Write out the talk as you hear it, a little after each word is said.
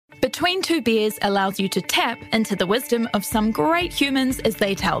Between Two Beers allows you to tap into the wisdom of some great humans as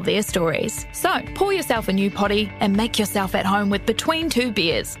they tell their stories. So, pour yourself a new potty and make yourself at home with Between Two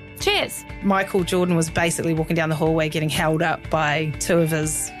Beers. Cheers. Michael Jordan was basically walking down the hallway getting held up by two of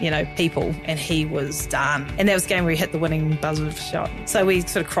his, people, and he was done. And that was the game where he hit the winning buzzer shot. So we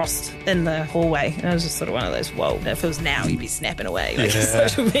sort of crossed in the hallway, and it was just sort of one of those, whoa, if it was now, you'd be snapping away like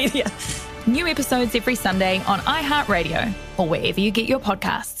social media. New episodes every Sunday on iHeartRadio or wherever you get your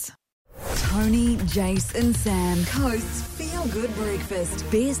podcasts. Tony, Jace and Sam. Coast's Feel Good Breakfast.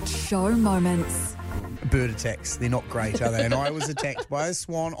 Best show moments. Bird attacks, they're not great, are they? And I was attacked by a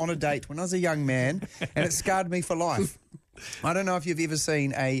swan on a date when I was a young man, and it scarred me for life. I don't know if you've ever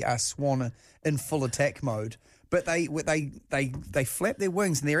seen a swan in full attack mode, but they flap their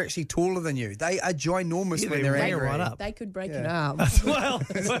wings and they're actually taller than you. They are ginormous when they're angry. Right up. They could break an arm. Well,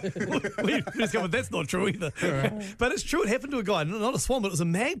 that's not true either. Right. But it's true. It happened to a guy, not a swan, but it was a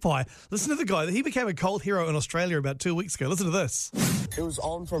magpie. Listen to the guy. He became a cult hero in Australia about 2 weeks ago. Listen to this. It was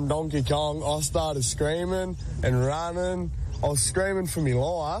on from Donkey Kong. I started screaming and running. I was screaming for my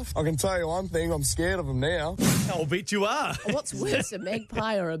life. I can tell you one thing, I'm scared of him now. I'll bet you are. What's worse, a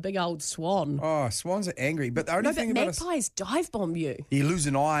magpie or a big old swan? Oh, swans are angry. But the only thing about magpies dive bomb you. You lose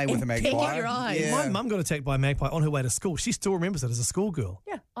an eye with a magpie. Get your eye. Yeah. My mum got attacked by a magpie on her way to school. She still remembers it as a schoolgirl.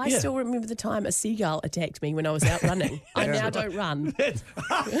 Yeah, I still remember the time a seagull attacked me when I was out running. I now don't run. That's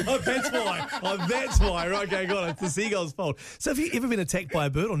why. That's why. Right, okay, got it. It's the seagull's fault. So have you ever been attacked by a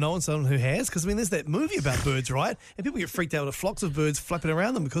bird or known someone who has? Because, there's that movie about birds, right? And people get freaked out with flocks of birds flapping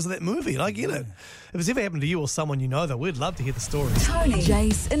around them because of that movie, and I get it. If it's ever happened to you or someone you know, though, we'd love to hear the story. Tony,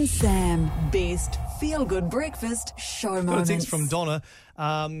 Jace and Sam. Best Feel Good Breakfast show moments. Got a text from Donna.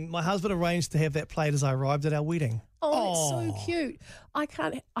 My husband arranged to have that played as I arrived at our wedding. Oh, that's so cute. I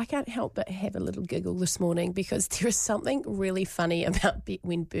can't help but have a little giggle this morning because there is something really funny about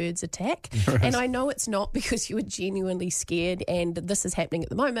when birds attack. And I know it's not because you were genuinely scared, and this is happening at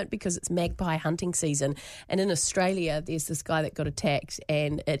the moment because it's magpie hunting season. And in Australia, there's this guy that got attacked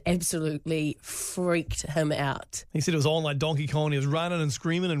and it absolutely freaked him out. He said it was on like Donkey Kong. He was running and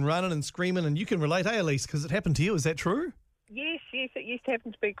screaming, and you can relate, Elise, because it happened to you. Is that true? Yes, it used to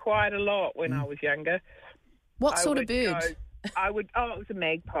happen to be quite a lot when I was younger. What sort of bird? It was a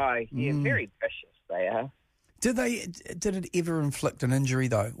magpie. Yeah, very vicious they are. Did it ever inflict an injury,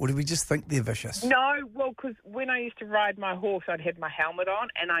 though? Or did we just think they're vicious? No, well, because when I used to ride my horse, I'd have my helmet on,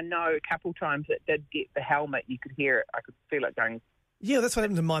 and I know a couple times it did get the helmet. You could hear it. I could feel it going. Yeah, that's what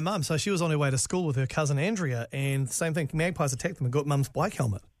happened to my mum. So she was on her way to school with her cousin Andrea, and same thing, magpies attacked them and got mum's bike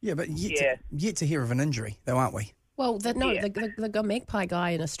helmet. Yeah, but yet to hear of an injury, though, aren't we? Well, the magpie guy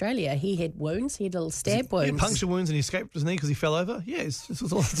in Australia, he had wounds. He had little stab wounds. He had puncture wounds and he scraped his knee because he fell over. Yeah, it's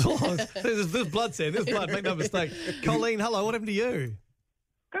all. There's blood, Sam. There's blood. Make no mistake. Colleen, hello. What happened to you?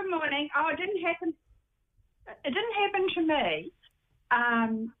 Good morning. Oh, it didn't happen. It didn't happen to me.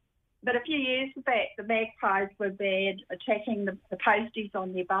 But a few years back, the magpies were bad attacking the posties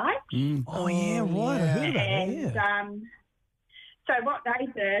on their bikes. Oh yeah, right. I heard about that. So what they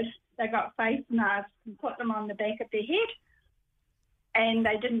did, they got face masks and put them on the back of their head, and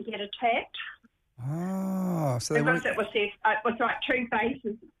they didn't get attacked. Oh, so it was like two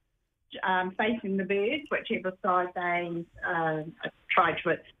faces facing the birds, whichever side they tried to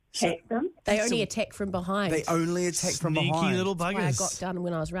attack them. They only attack from behind. They only attack from behind. Sneaky little buggers. That's why I got done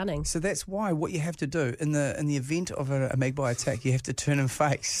when I was running. So that's why what you have to do in the event of a magpie attack, you have to turn and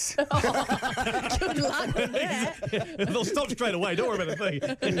face. Good luck with that. They'll stop straight away. Don't worry about a thing.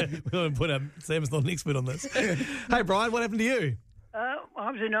 Sam's not an expert on this. Hey, Brian, what happened to you? I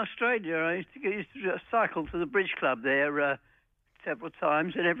was in Australia. I used to cycle to the bridge club there several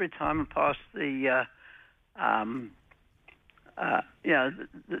times, and every time I passed the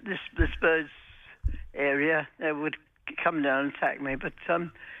this bird's area, they would come down and attack me. But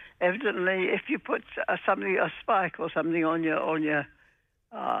evidently, if you put a spike or something on your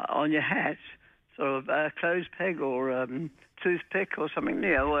hat, sort of a clothes peg or toothpick or something,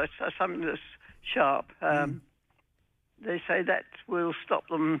 or something that's sharp. They say that will stop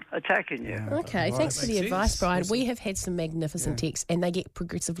them attacking you. Okay, thanks for the advice, Brian. We have had some magnificent texts, and they get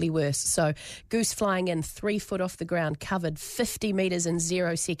progressively worse. So, goose flying in 3 foot off the ground, covered 50 metres in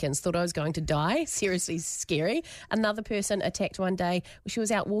 0 seconds. Thought I was going to die. Seriously scary. Another person attacked one day. She was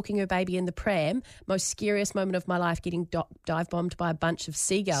out walking her baby in the pram. Most scariest moment of my life, getting dive bombed by a bunch of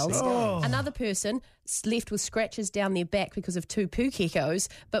seagulls. Another person left with scratches down their back because of 2 pukekos,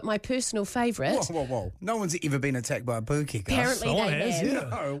 but my personal favourite... Whoa. No one's ever been attacked by a pukeko. Apparently Someone they has, have. yeah.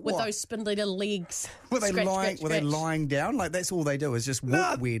 No, With what? those spindly little legs. Were they Scratch, were they lying down? Like, that's all they do is just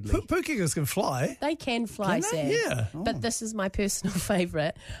walk weirdly. Pukekos can fly. They can fly, Can Sam. they? Yeah. But this is my personal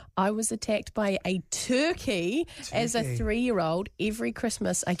favourite. I was attacked by a turkey as a 3-year-old. Every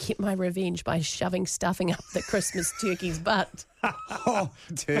Christmas, I get my revenge by shoving stuffing up the Christmas turkey's butt. Oh,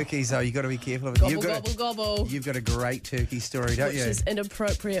 turkeys, though, you've got to be careful of it. Gobble, gobble. You've got a great turkey story, don't Which you? is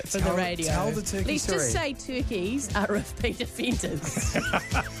inappropriate for the Tell- radio. tell the turkey Let's story. just say turkeys are repeat offenders.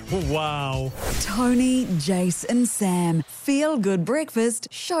 Wow. Tony, Jace, and Sam. Feel Good Breakfast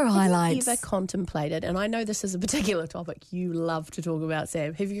show highlights. Have you ever contemplated, and I know this is a particular topic you love to talk about,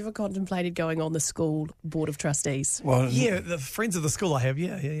 Sam, have you ever contemplated going on the school board of trustees? Well, Yeah, the friends of the school I have,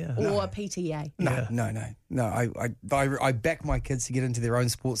 yeah. Or a PTA? No. I back my kids to get into their own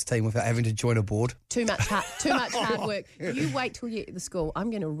sports team without having to join a board. Too much hard work. You wait till you get to the school. I'm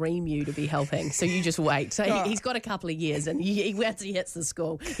going to ream you to be helping. So you just wait. So he's got a couple of years, and once he hits the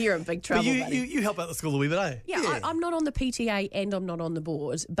school, you're in big trouble. But buddy. you help out the school a wee bit, eh? Yeah, I'm not on the PTA and I'm not on the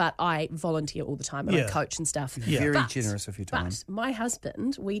board, but I volunteer all the time and I Yeah. coach and stuff. Very But- generous of your time. But my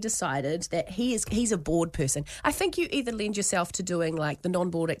husband, we decided that he's a board person. I think you either lend yourself to doing like the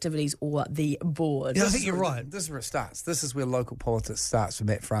non-board activities or the board. Yeah, I think you're right. This is where it starts. This is where local politics starts for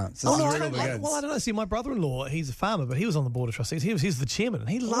Matt France. This Oh, is no, where I it all don't, begins. well, I don't know. See, my brother-in-law, he's a farmer, but he was on the board of trustees. He's the chairman, and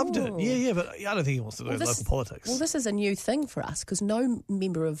he loved it. Yeah, but I don't think he wants to do local politics. Well, this is a new thing for us because no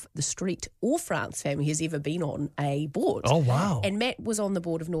member of the Street or France family has ever been on a board. Oh, wow. And Matt was on the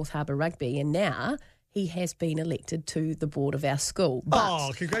board of North Harbour Rugby, and now he has been elected to the board of our school. But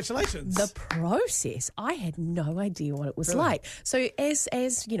Oh, congratulations. the process, I had no idea what it was like. So as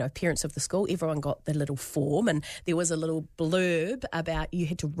you know, parents of the school, everyone got the little form and there was a little blurb about you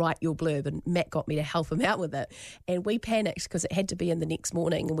had to write your blurb, and Matt got me to help him out with it. And we panicked because it had to be in the next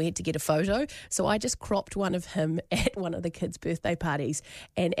morning and we had to get a photo. So I just cropped one of him at one of the kids' birthday parties.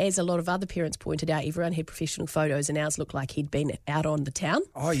 And as a lot of other parents pointed out, everyone had professional photos and ours looked like he'd been out on the town.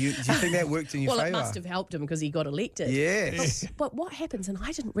 Oh, do you think that worked in your Well, favour? it must have helped him because he got elected. Yes. But what happens, and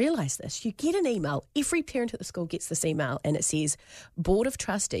I didn't realise this, you get an email, every parent at the school gets this email, and it says, Board of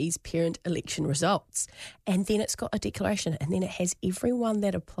Trustees Parent Election Results. And then it's got a declaration, and then it has everyone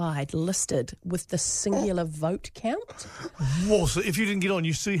that applied listed with the singular vote count. Whoa, so if you didn't get on,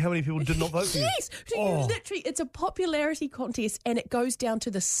 you see how many people did not vote for you? Yes, so you literally, it's a popularity contest, and it goes down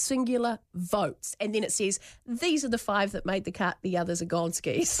to the singular votes. And then it says, these are the 5 that made the cut, the others are gone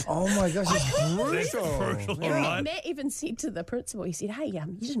skis. Oh, my gosh, it's brutal. Brutal, And right? Matt even said to the principal, he said, hey, you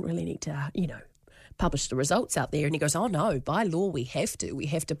didn't really need to, publish the results out there. And he goes, oh, no, by law we have to. We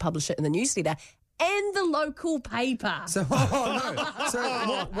have to publish it in the newsletter and the local paper. So,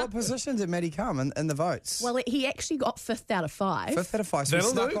 what position did Maddie come in the votes? Well, he actually got 5th out of 5. 5th out of 5. So he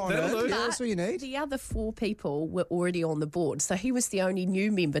That'll snuck do, on that'll in. do. Yeah, that's all you need. The other 4 people were already on the board. So he was the only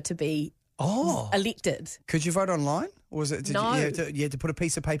new member to be elected. Could you vote online? Or was it? No. You had to put a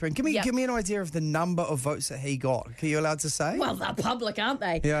piece of paper in. Give me an idea of the number of votes that he got. Are you allowed to say? Well, they're public, aren't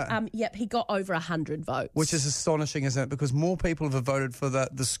they? Yeah. Yep, he got over 100 votes. Which is astonishing, isn't it? Because more people have voted for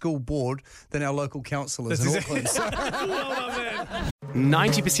the school board than our local councillors in Auckland. So, Well done, man.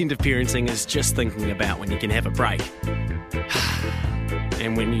 90% of parenting is just thinking about when you can have a break.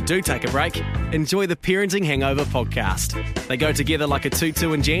 And when you do take a break, enjoy the Parenting Hangover podcast. They go together like a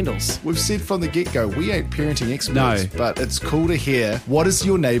tutu and jandals. We've said from the get-go, we ain't parenting experts, but it's cool to hear, what is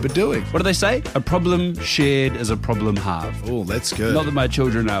your neighbour doing? What do they say? A problem shared is a problem halved. Oh, that's good. Not that my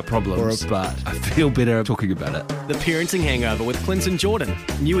children are problems, but I feel better talking about it. The Parenting Hangover with Clinton Jordan.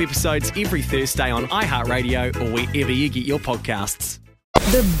 New episodes every Thursday on iHeartRadio or wherever you get your podcasts.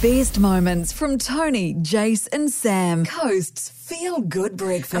 The best moments from Tony, Jace, and Sam. Coast's Feel Good But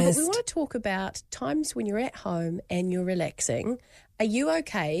Breakfast. we want to talk about times when you're at home and you're relaxing. Are you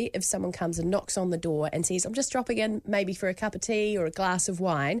okay if someone comes and knocks on the door and says, I'm just dropping in maybe for a cup of tea or a glass of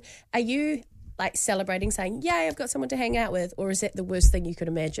wine? Are you like celebrating, saying, yay, I've got someone to hang out with? Or is that the worst thing you could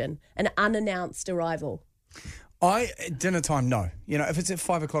imagine? An unannounced arrival? at dinner time, no. If it's at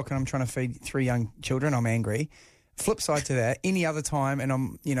 5 o'clock and I'm trying to feed 3 young children, I'm angry. Flip side to that, any other time and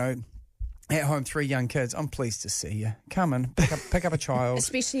I'm, at home, 3 young kids, I'm pleased to see you. Come and pick up a child.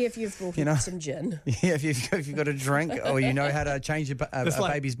 Especially if you've brought in some gin. Yeah, if you've got a drink or you know how to change a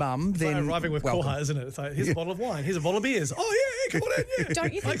baby's bum, It's then like arriving with welcome. koha, isn't it? It's like, here's a bottle of wine, here's a bottle of beers. Oh, yeah, come on in, yeah.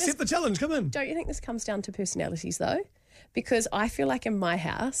 Don't you think I accept the challenge, come in. Don't you think this comes down to personalities, though? Because I feel like in my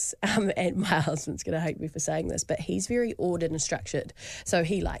house, and my husband's going to hate me for saying this, but he's very ordered and structured. So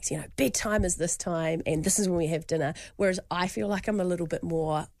he likes, bedtime is this time and this is when we have dinner. Whereas I feel like I'm a little bit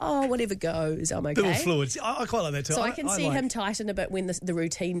more, whatever goes, I'm okay. A little fluid. I quite like that too. So I can see him tighten a bit when the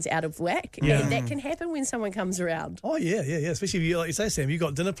routine's out of whack. Yeah. And that can happen when someone comes around. Oh, yeah. Especially if you, like you say, Sam, you've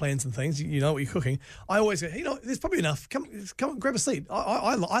got dinner plans and things, you know what you're cooking. I always go, there's probably enough. Come grab a seat.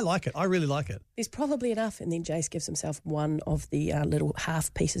 I like it. I really like it. There's probably enough. And then Jace gives himself one of the little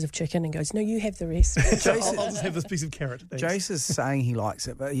half pieces of chicken and goes, no, you have the rest. I'll just have this piece of carrot. Thanks. Jace is saying he likes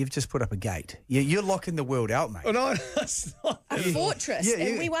it, but you've just put up a gate. You're locking the world out, mate. Oh, no, it's not. A fortress.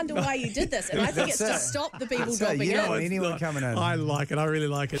 And we wonder why you did this. And I think it's to stop the people dropping in. You don't want anyone coming in. I like it. I really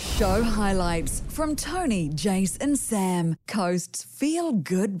like it. Show highlights from Tony, Jace and Sam. Coast's Feel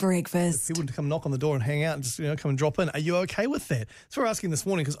Good Breakfast. People to come knock on the door and hang out and just come and drop in. Are you okay with that? That's what we're asking this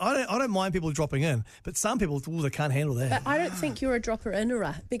morning, because I don't mind people dropping in, but some people they can't handle that. But I don't think you're a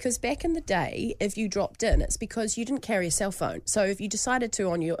dropper-innerer, because back in the day, if you dropped in, it's because you didn't carry a cell phone. So if you decided to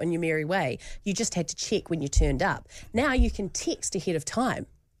on your merry way, you just had to check when you turned up. Now you can text ahead of time.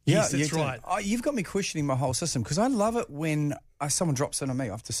 Yes, that's right. You've got me questioning my whole system, because I love it when someone drops in on me,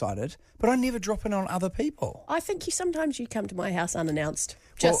 I've decided, but I never drop in on other people. I think sometimes you come to my house unannounced.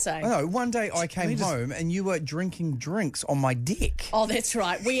 Just saying. No, one day I came home and you were drinking drinks on my deck. Oh, that's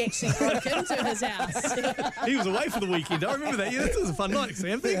right. We actually broke into his house. He was away for the weekend. I remember that. Yeah, this was a fun night,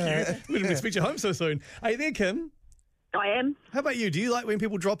 Sam. Thank you. We didn't expect you home so soon. Hey there, Kim. I am. How about you? Do you like when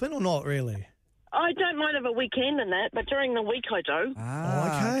people drop in or not really? I don't mind of a weekend and that, but during the week I do.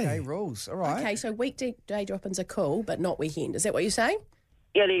 Okay, rules. All right. Okay, so weekday drop-ins are cool, but not weekend. Is that what you're saying?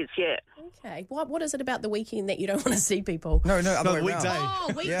 Yeah, it is, yeah. Okay. What is it about the weekend that you don't want to see people? No, weekday.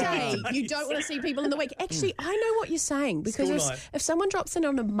 Oh, weekday. Yeah. You don't want to see people in the week. Actually, I know what you're saying, because if someone drops in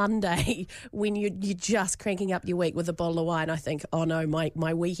on a Monday when you're just cranking up your week with a bottle of wine, I think, oh no,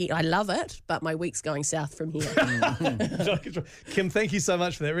 my weekend, I love it, but my week's going south from here. Kim, thank you so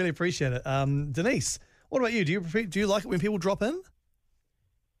much for that. Really appreciate it. Denise, what about you? Do you like it when people drop in?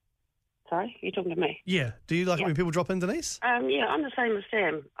 Sorry, you're talking to me? Yeah. Do you like it when people drop in, Denise? Yeah, I'm the same as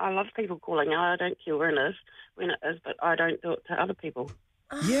Sam. I love people calling. I don't care when it is, but I don't do it to other people.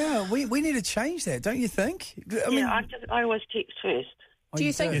 Yeah, we need to change that, don't you think? I always text first. Do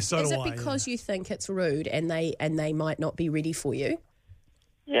you think? Yeah, so is do it because you think it's rude and they might not be ready for you?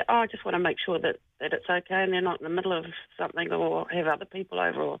 Yeah, I just want to make sure that it's okay and they're not in the middle of something or have other people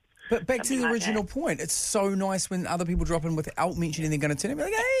over. But back to the original point, it's so nice when other people drop in without mentioning they're going to turn up.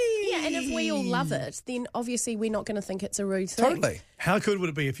 Like, hey! Yeah, and if we all love it, then obviously we're not going to think it's a rude thing. Totally. How good would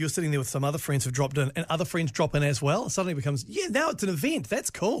it be if you're sitting there with some other friends who've dropped in and other friends drop in as well? It suddenly becomes, now it's an event. That's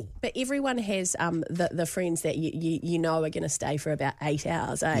cool. But everyone has the friends that you know are going to stay for about 8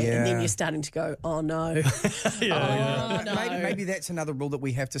 hours, eh? Yeah. And then you're starting to go, oh, no. No. Maybe that's another rule that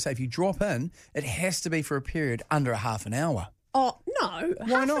we have to say. If you drop in, it has to be for a period under a half an hour. Oh, no.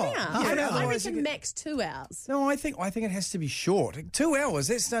 Why not? Half an hour. I reckon max 2 hours. No, I think it has to be short. 2 hours,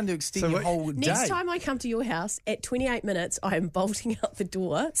 that's starting to extend your whole day. Next time I come to your house, at 28 minutes, I am bolting out the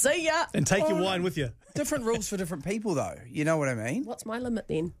door. See ya. And take your wine with you. Different rules for different people, though. You know what I mean? What's my limit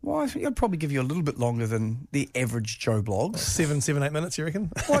then? Well, I think I'd probably give you a little bit longer than the average Joe Blogs. 7, 8 minutes, you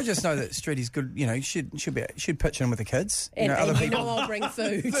reckon? Well, I just know that Streety's good. Should pitch in with the kids. And other people. I'll bring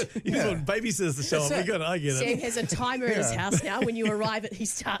food. You want babysitters to show up. We're good. I get it. Sam has a timer in his house now. When you arrive, he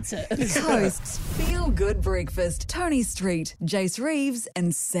starts it. Coast's Feel Good Breakfast. Tony Street, Jace Reeves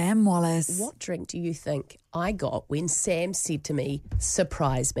and Sam Wallace. What drink do you think I got when Sam said to me,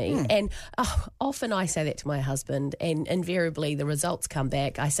 surprise me? And often I say that to my husband, and invariably the results come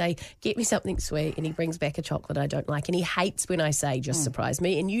back. I say, get me something sweet, and he brings back a chocolate I don't like, and he hates when I say, just surprise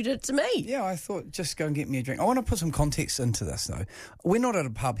me, and you did it to me. Yeah, I thought, just go and get me a drink. I want to put some context into this, though. We're not at a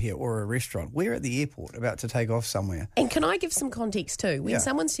pub here or a restaurant. We're at the airport about to take off somewhere. And can I give some context too? When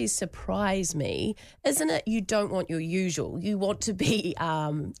someone says, surprise me, isn't it you don't want your usual? You want to be,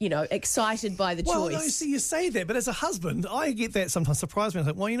 excited by the choice. Well, no, see, you say that, but as a husband, I get that sometimes. Surprise me. I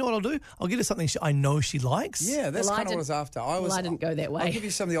think, well, you know what I'll do? I'll get her something I know she likes. Yeah, that's kind of what I was after. I didn't go that way. I'll give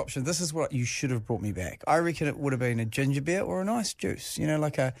you some of the options. This is what you should have brought me back. I reckon it would have been a ginger beer or a nice juice,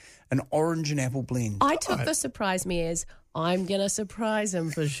 like an orange and apple blend. I took the surprise me as, I'm going to surprise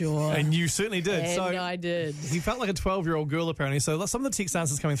him for sure. And you certainly did. And so I did. He felt like a 12-year-old girl, apparently. So some of the text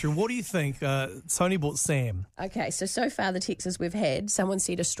answers coming through. What do you think? Tony bought Sam. Okay, so far the texts we've had, someone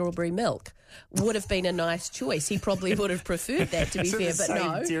said a strawberry milk would have been a nice choice. He probably would have preferred that, to be fair, but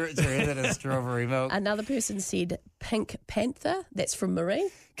no. Territory than a strawberry milk. Another person said Pink Panther. That's from Marie.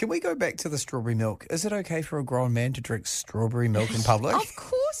 Can we go back to the strawberry milk? Is it okay for a grown man to drink strawberry milk in public? Of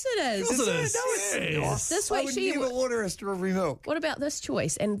course it is. Of course it is. No, it's not. This I week would she never order a strawberry milk. What about this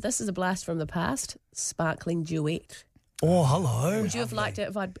choice? And this is a blast from the past. Sparkling duet. Oh, hello. Would you have liked it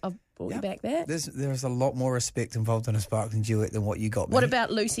if I've brought you back that? There's a lot more respect involved in a sparkling duet than what you got, What mate.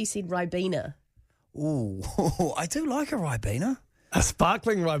 about Lucy said Ribena? Ooh, I do like a Ribena. A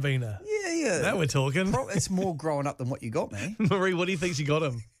sparkling Ribena. Yeah. Now we're talking. It's more growing up than what you got, me. Marie, what do you think she got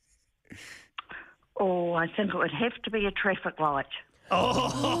him? Oh, I think it would have to be a traffic light.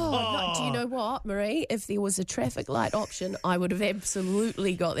 Oh, do you know what, Marie? If there was a traffic light option, I would have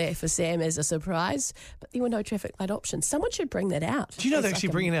absolutely got that for Sam as a surprise. But there were no traffic light options. Someone should bring that out. Do you know they're actually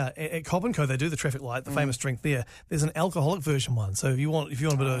bringing out at Cobb & Co? They do the traffic light, the famous drink there. There's an alcoholic version one. So if you want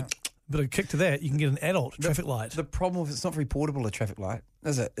a bit of kick to that, you can get an adult traffic light. The problem is it's not very portable, a traffic light,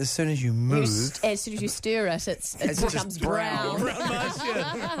 is it? As soon as you move... As soon as you stir it, it becomes brown.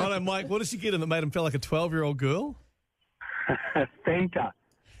 I know, Mike, what did she get him that made him feel like a 12-year-old girl? Fanta.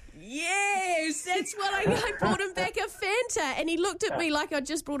 Yes, that's what I brought him back a Fanta, and he looked at me like I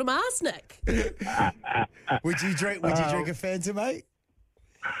just brought him arsenic. Would you drink a Fanta, mate?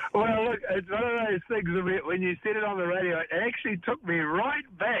 Well, look, it's one of those things that when you said it on the radio, it actually took me right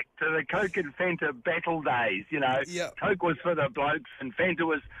back to the Coke and Fanta battle days, you know. Yep. Coke was for the blokes and Fanta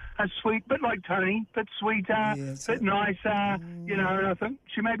was a sweet, bit like Tony, bit sweeter, bit nicer, you know, and I think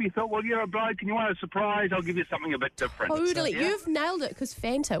she maybe thought, well, you're a bloke and you want a surprise, I'll give you something a bit different. Totally. Yeah? You've nailed it, because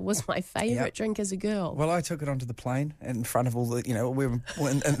Fanta was my favourite drink as a girl. Well, I took it onto the plane in front of all the, you know, we were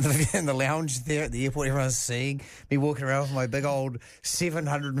in the lounge there at the airport, everyone's seeing me walking around with my big old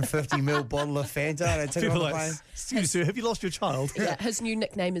 750ml bottle of Fanta, and I took it on the plane. Excuse me, sir, have you lost your child? Yeah, his new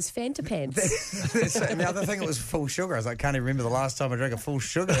nickname is Fanta Pants. And the other thing, it was full sugar. I was like, can't even remember the last time I drank a full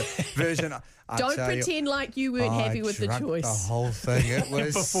sugar version. Don't pretend like you weren't happy with the choice. The whole thing. It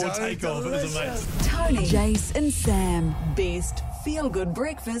was Before so takeoff, it was amazing. Tony, Jace and Sam. Best feel-good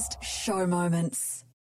breakfast show moments.